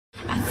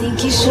I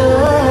think you should.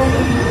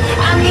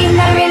 I mean,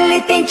 I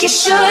really think you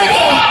should.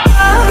 Yeah.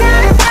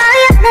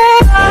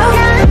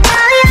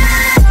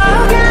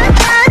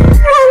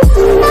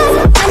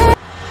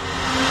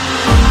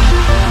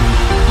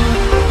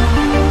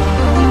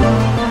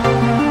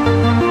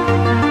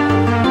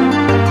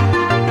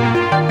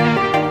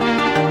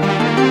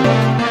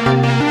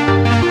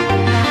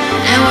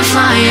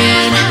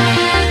 Flying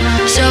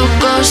so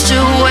close to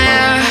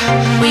where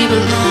we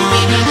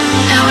belong,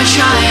 and we're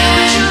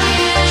trying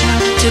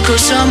to go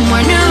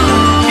somewhere new.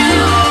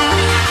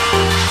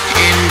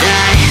 And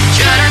I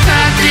try to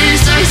crack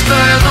this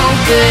iceberg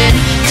open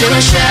till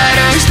it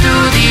shatters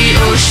through the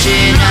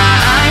ocean.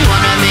 I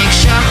wanna make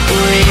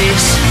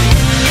shockwaves.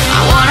 I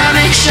wanna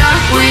make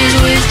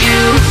shockwaves with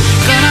you.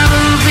 Gonna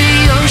move the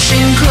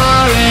ocean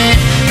current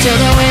till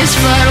the waves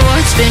flood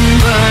what's been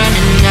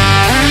burning.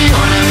 I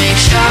wanna make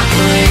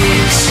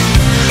shockwaves.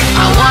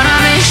 I wanna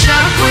make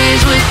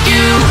shockwaves with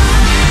you.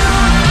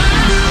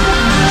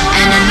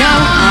 And I know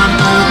I'm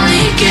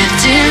only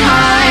getting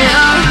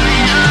higher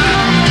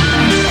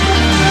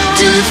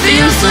till it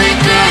feels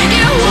like I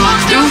can walk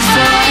through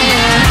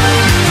fire.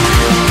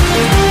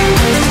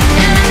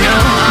 And I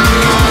know I'm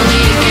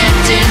only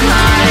getting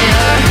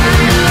higher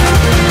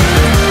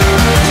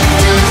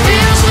till it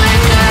feels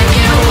like I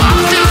can walk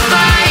through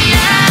fire.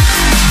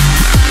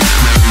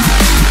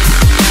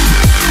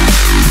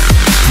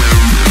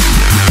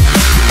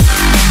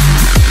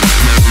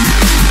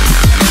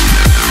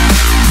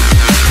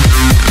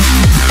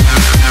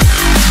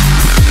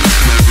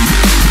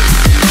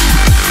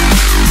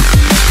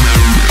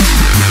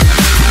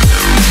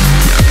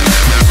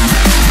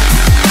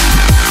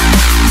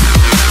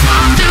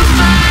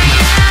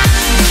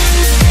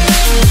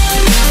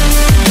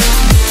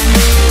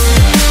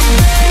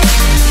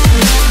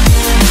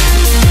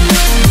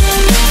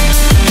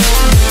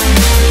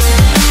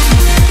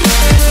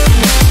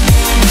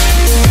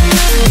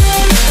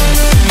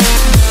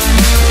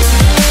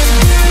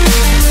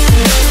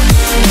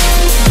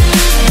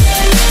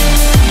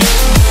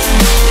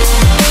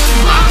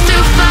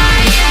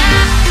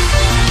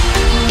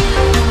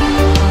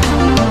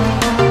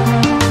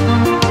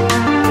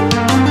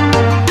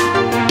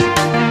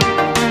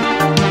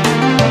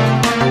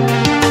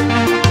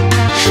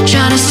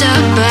 Trying to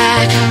step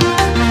back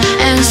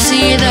and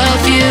see the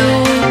view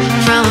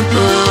from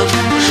above,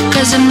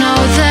 'cause I know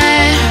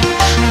that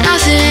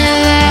nothing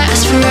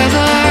lasts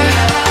forever.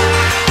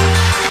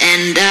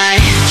 And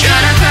I try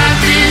to crack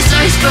this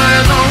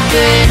iceberg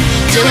open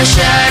till it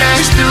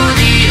shatters through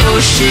the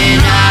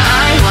ocean.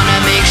 I wanna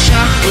make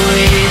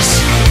shockwaves.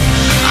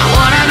 I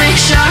wanna make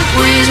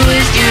shockwaves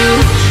with you.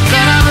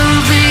 Gonna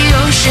move the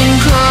ocean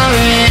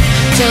current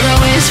till the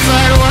waves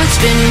flood what's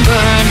been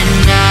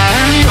burning.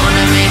 I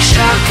wanna make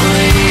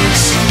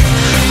shockwaves.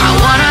 I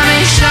wanna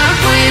make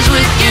shockwaves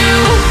with you.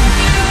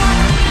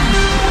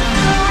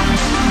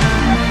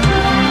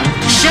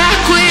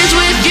 Shockwaves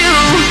with you.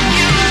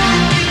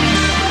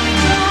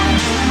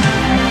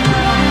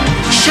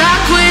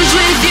 Shockwaves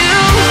with you.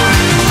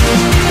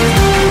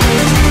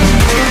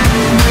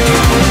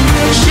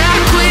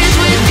 Shockwaves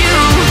with you.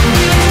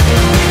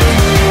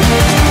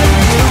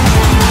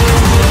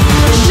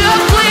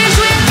 Shockwaves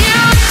with you.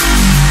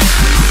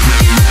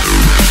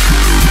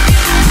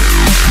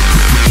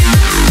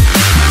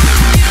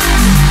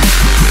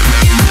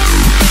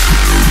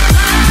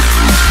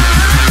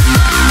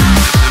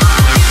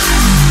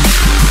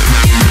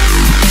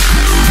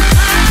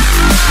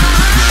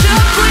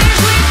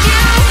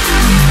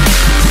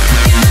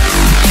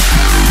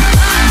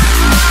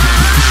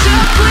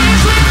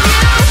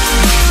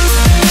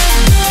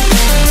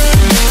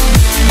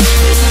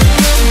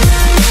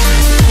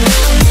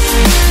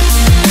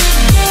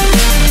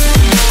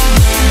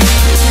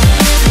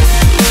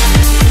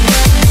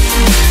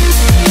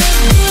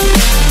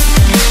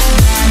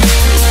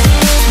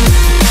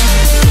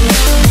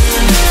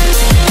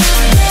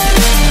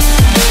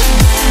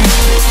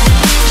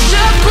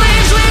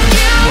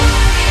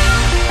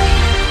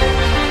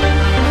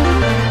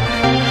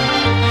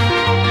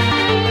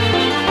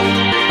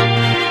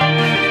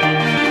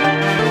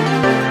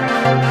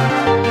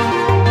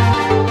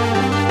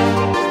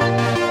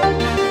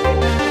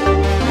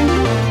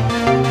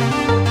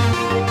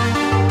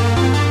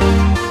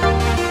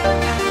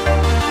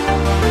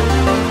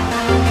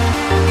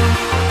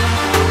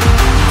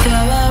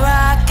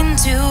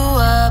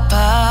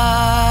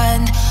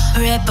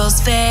 Ripples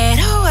fade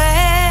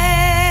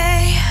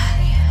away.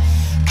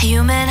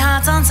 Human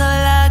hearts aren't so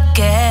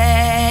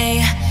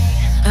lucky.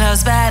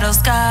 Those battle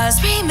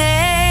scars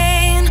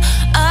remain.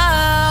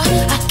 Oh,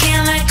 I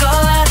can't let go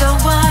of the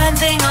one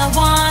thing I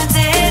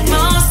wanted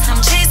most.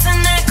 I'm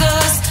chasing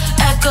echoes,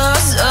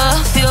 echoes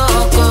of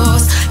your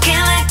ghost.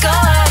 Can't let go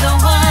of the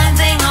one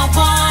thing I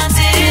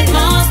wanted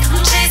most.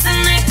 I'm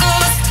chasing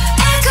echoes,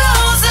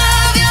 echoes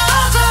of your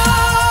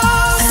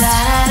ghost. La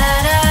da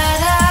da da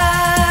da,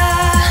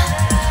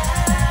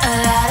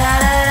 la da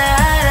da da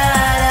da, la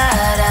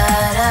da da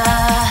da da,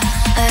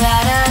 la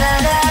da da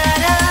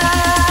da da.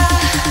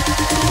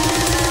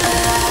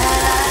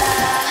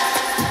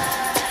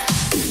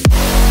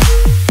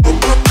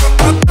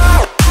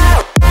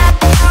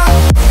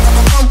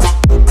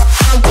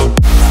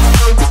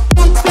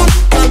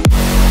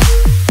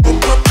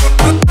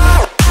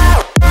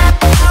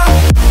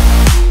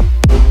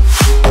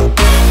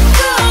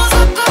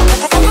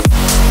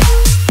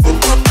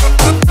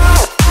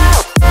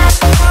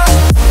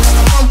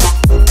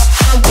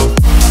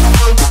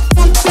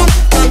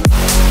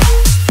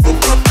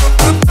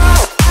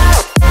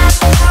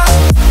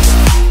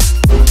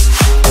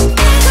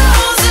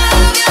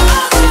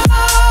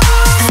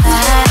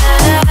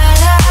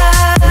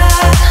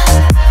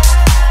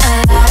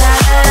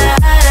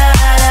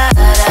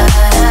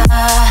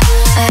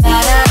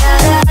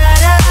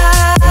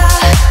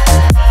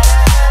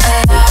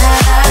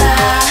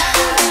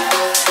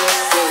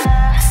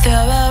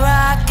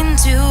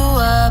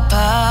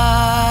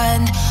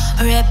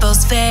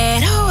 ripples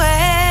fade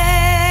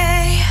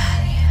away.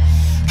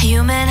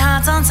 Human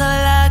hearts aren't so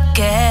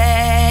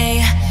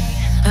lucky.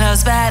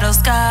 Those battle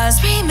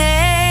scars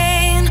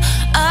remain.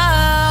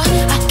 Oh,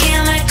 I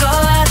can't let go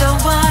of the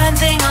one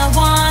thing I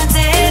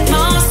wanted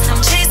most.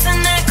 I'm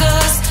chasing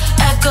echoes,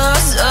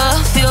 echoes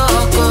of your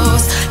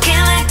ghost.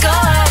 Can't let go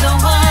of the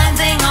one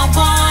thing I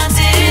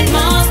wanted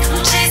most.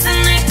 I'm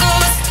chasing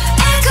echoes,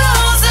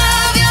 echoes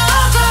of your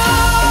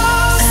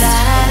ghost. La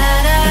la la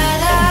la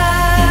la,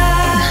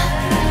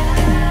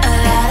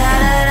 la la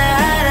la la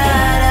la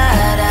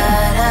la,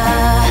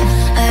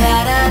 la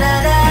la la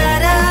la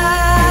la.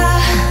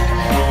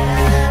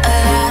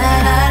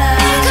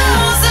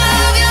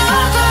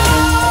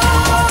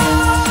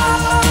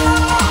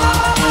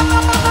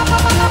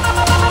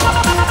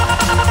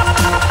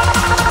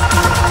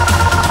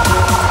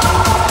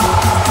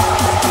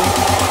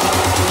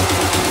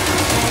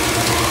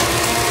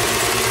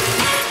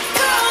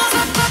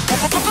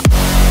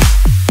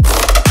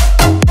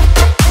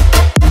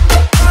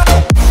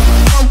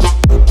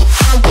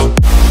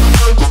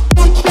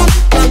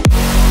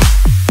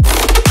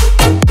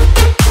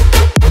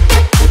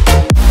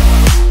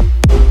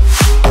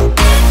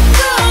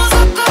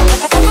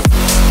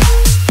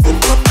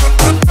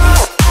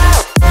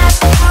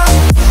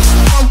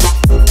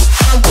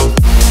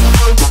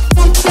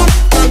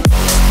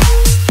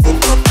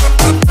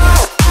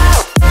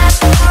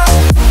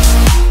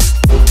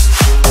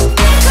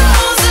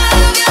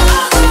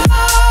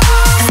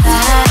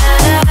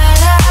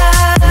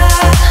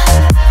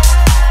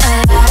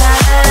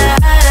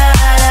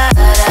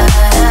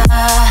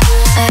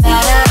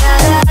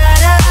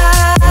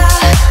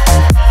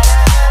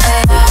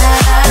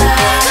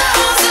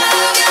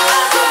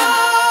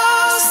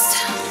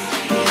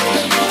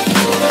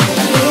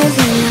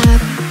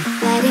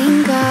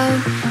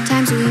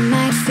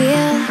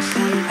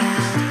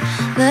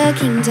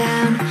 Looking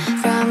down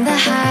from the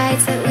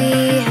heights that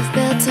we have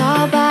built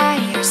all by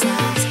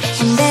ourselves.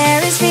 And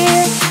there is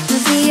fear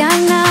of the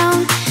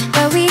unknown,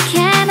 but we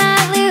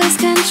cannot lose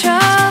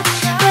control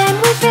when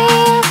we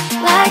feel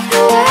like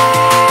the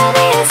world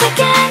is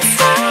against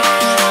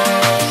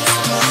us.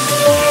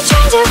 We're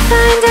trying to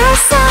find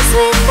ourselves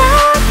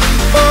without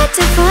the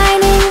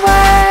defining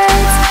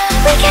words.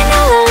 We can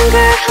no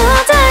longer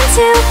hold on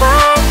to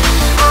what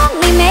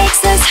only makes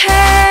us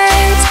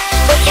hurt.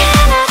 We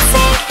cannot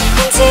sink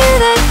into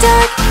the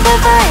dark. The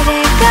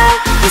vertigo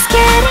is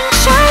getting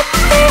sharp.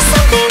 There's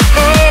something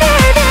greater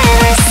than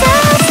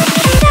ourselves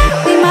that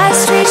we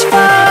must reach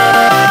for.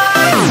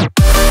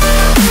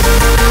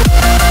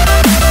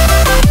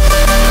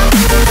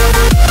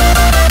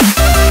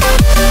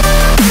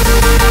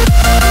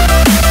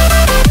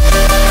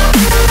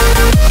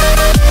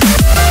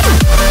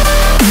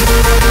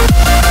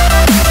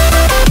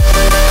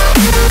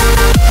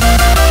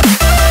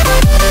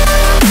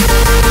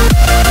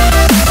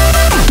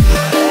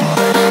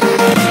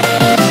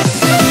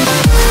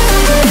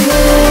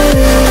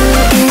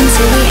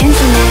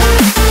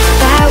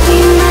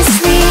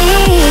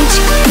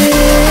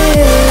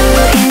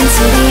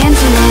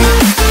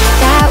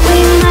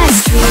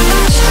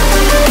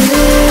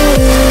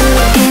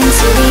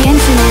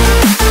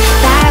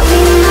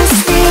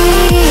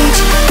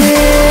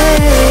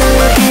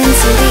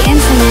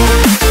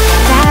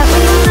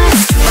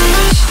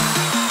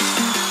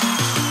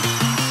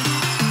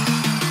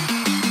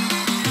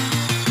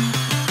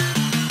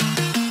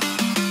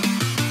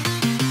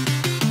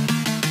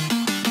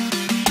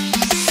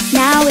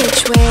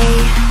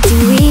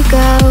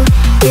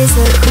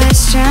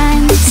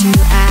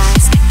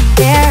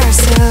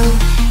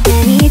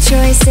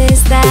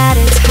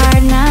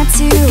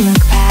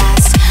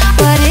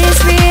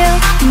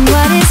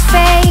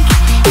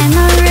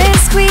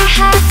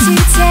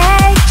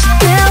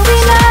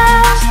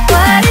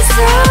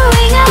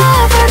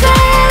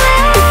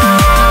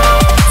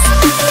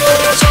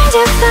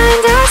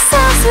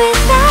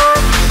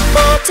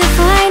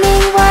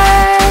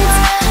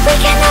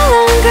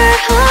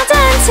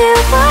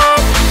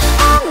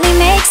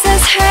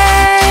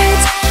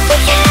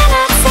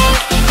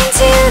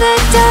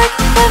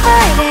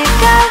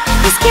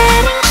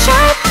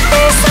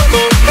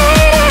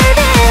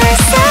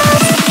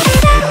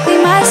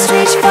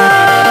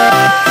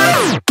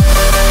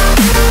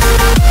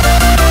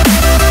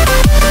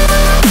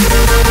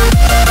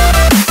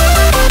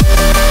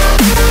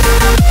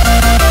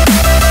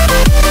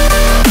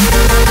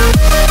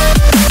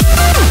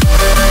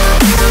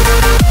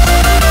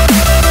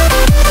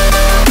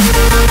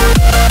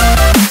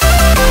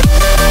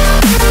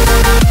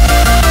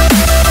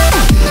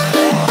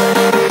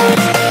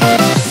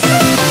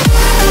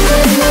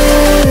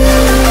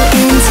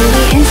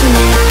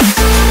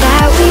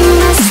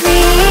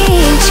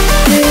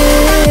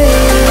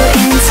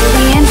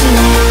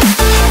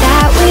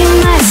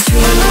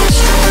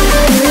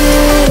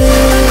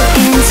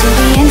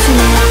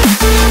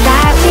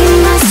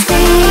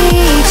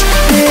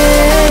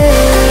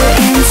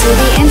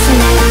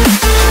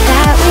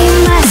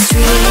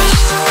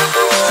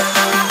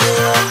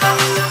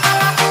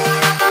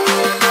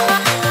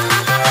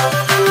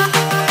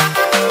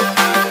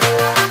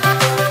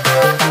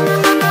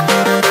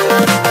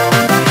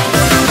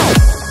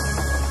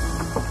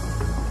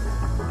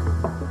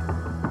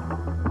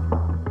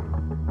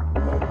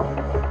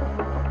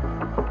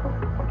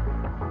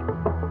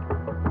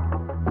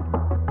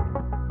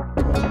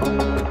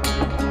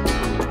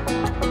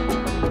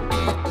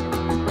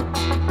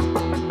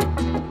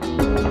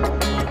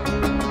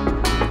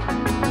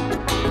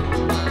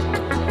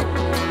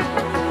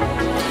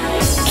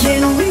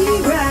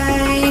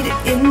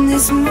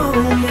 this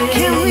moment.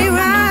 Can we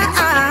ride?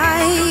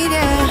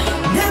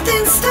 Yeah.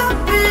 Nothing's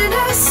stopping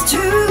us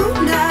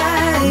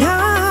tonight. No,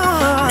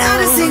 not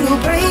a single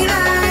brake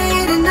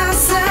light in our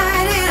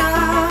sight, in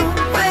our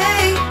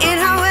way, in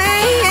our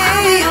way.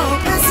 I'll be your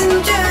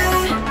passenger.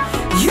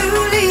 You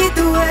lead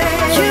the way.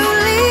 You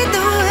lead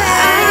the way.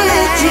 I'll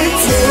let you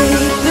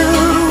take the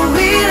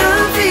wheel.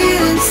 I'm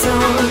feeling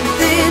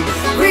something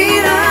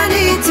real. I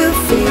need to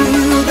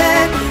feel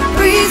that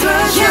breeze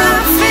rush. Yeah,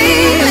 I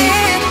feel it.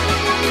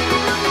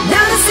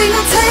 Not a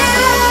single time.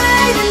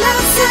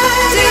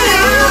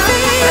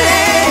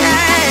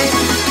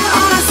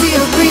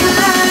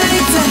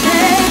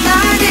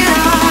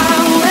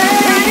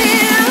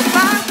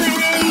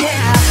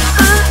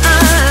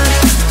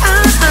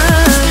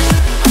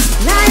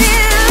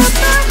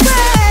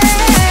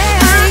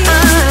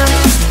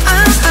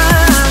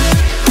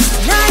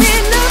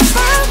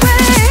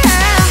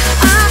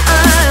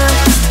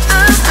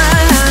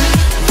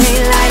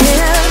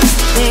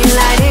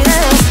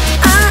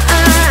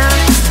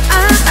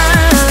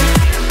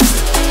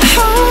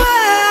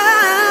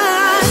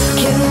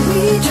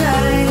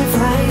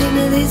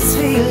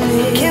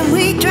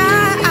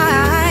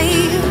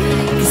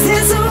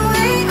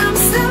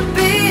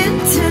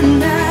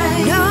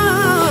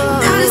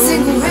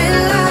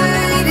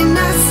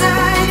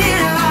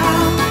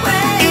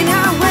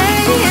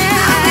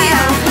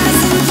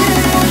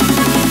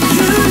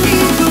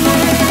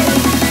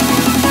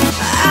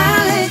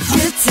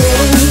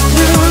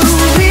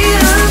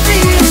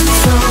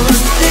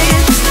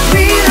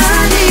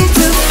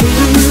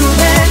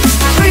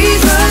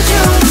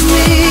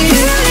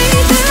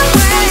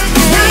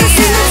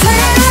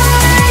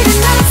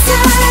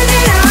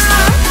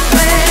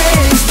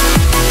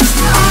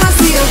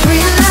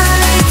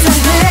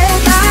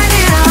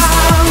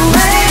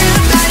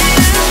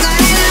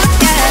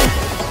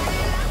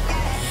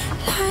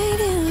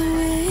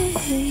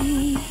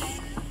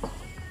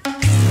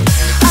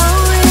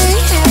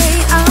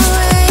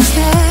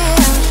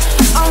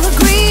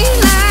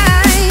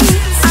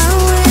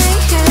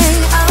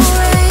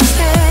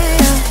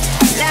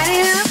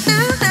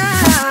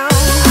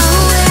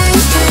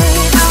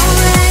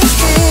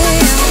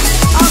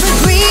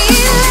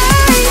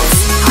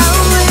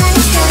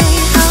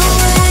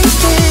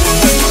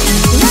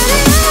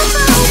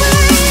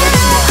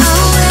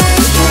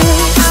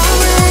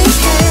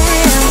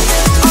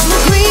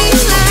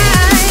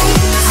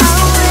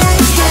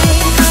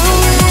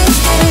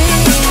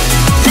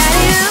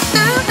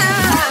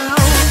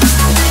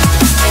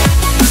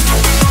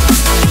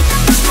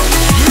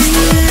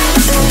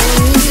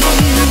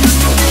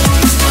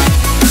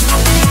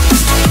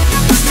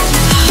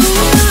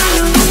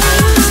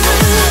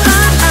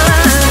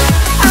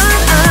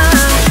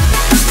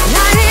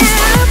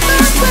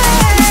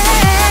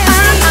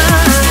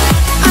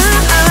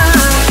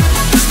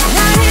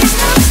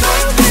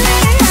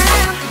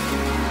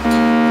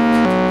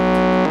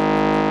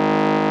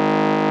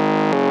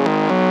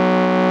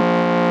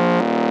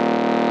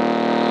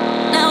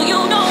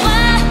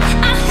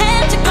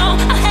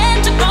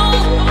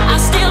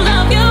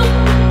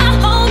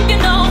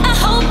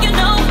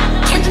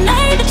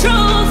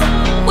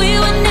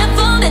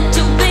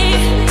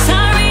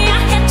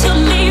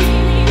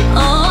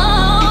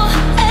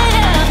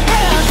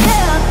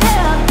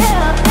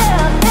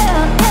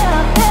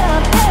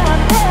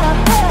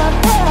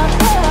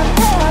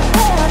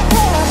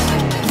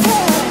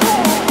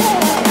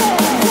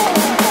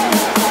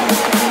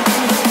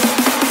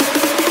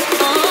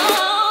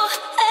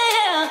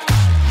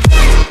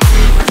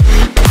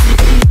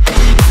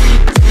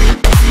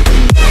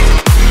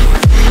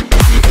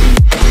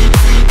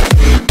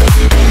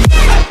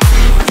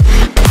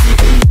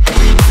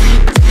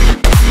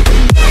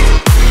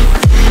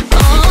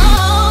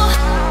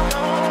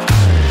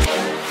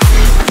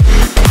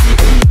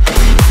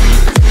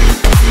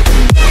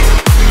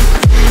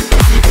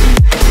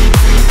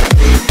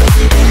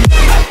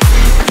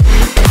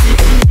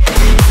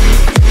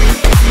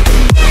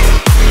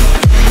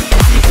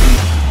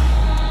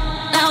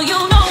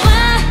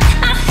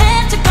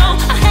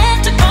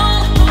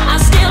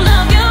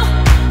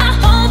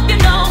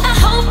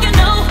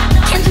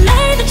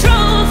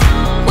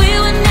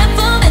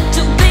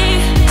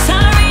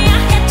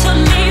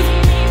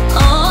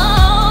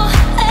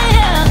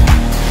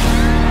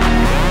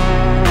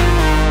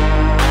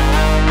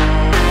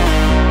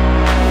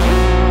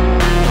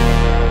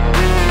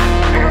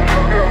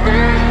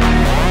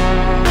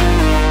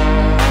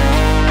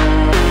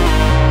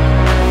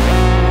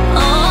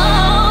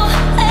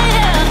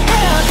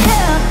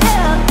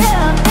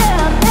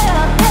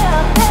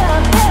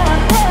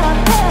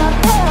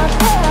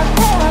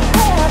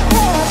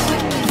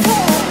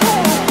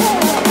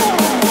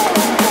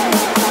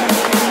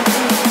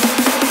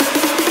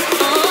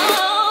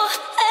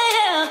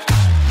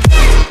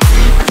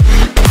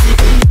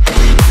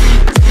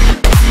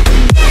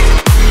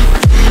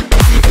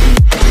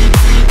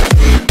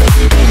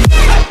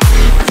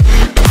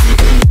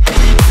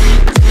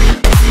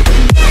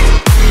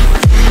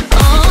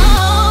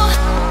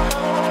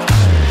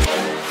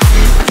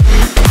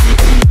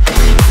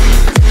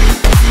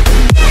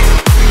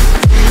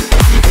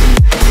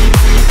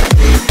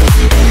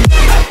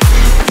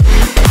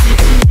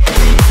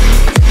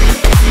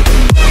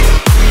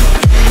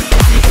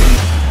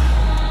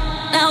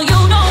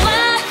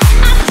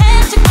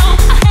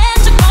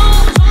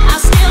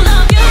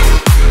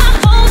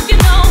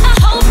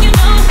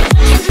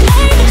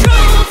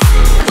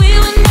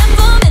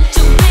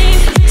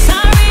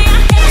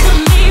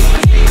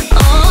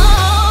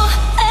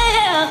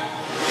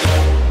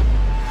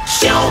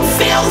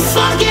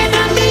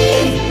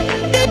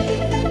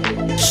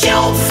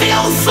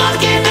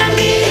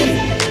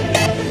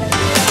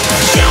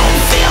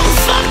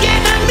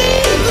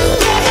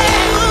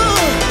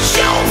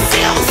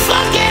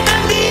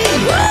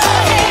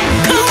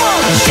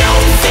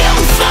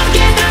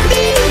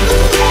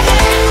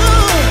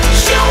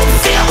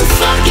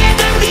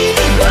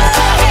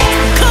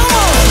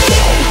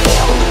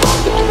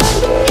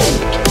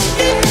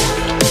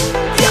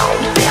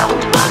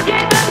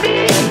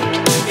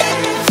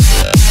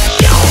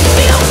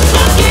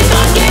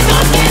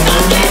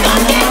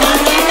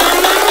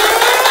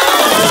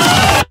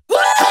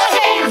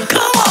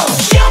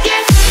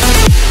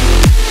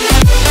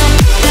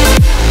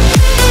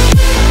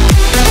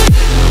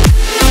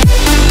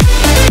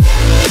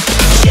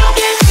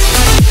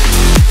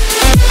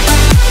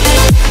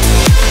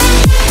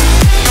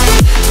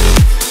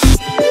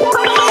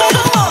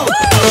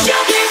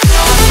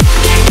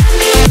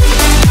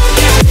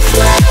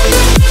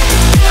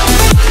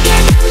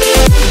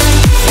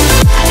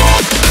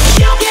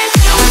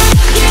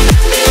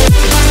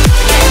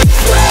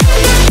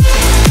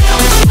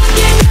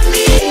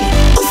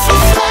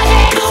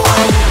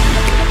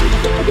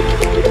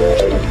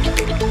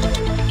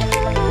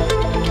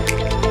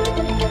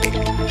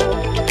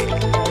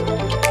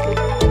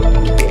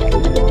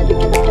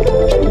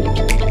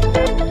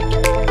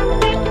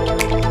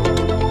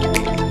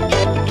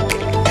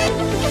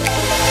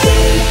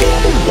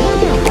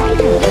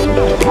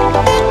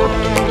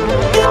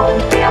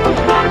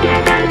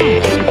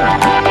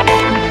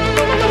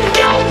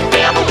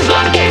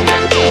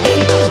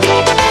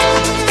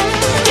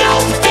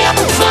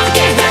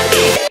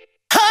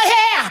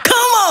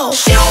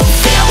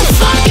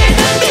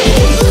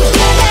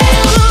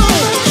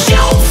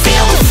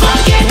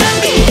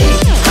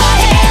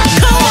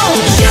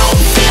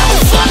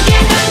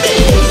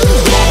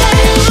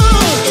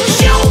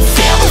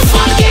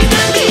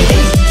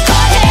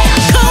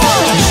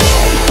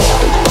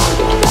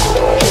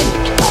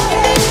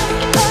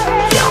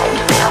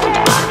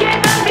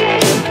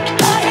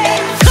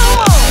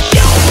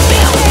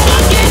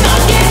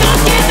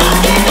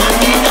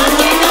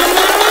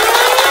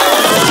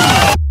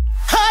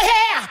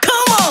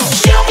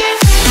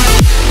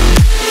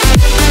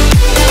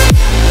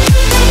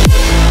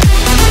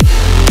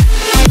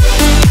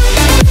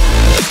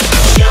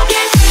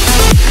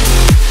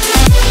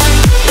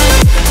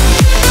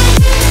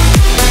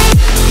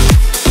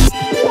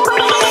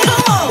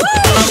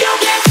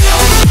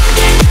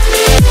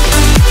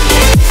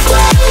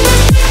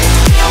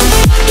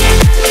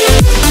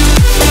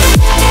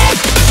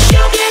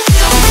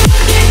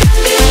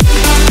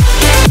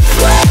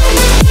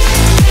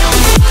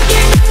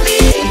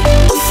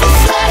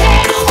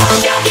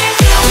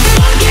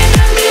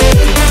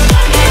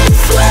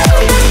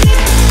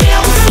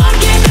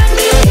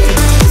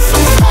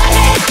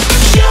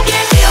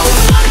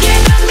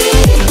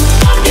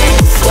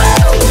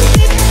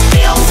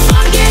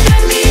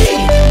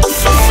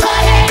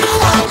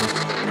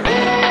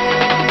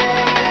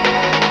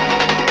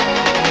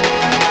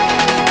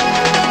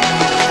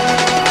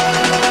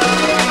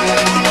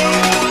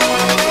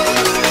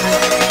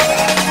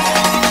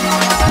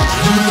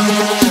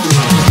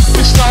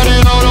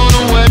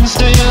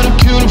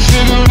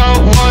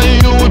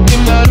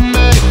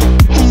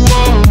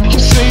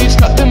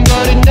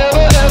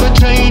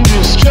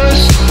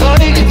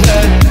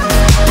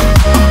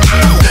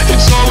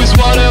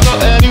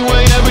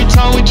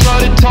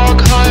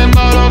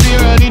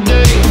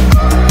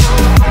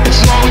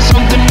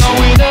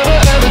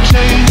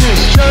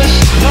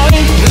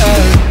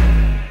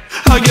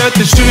 get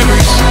the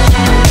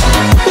shivers.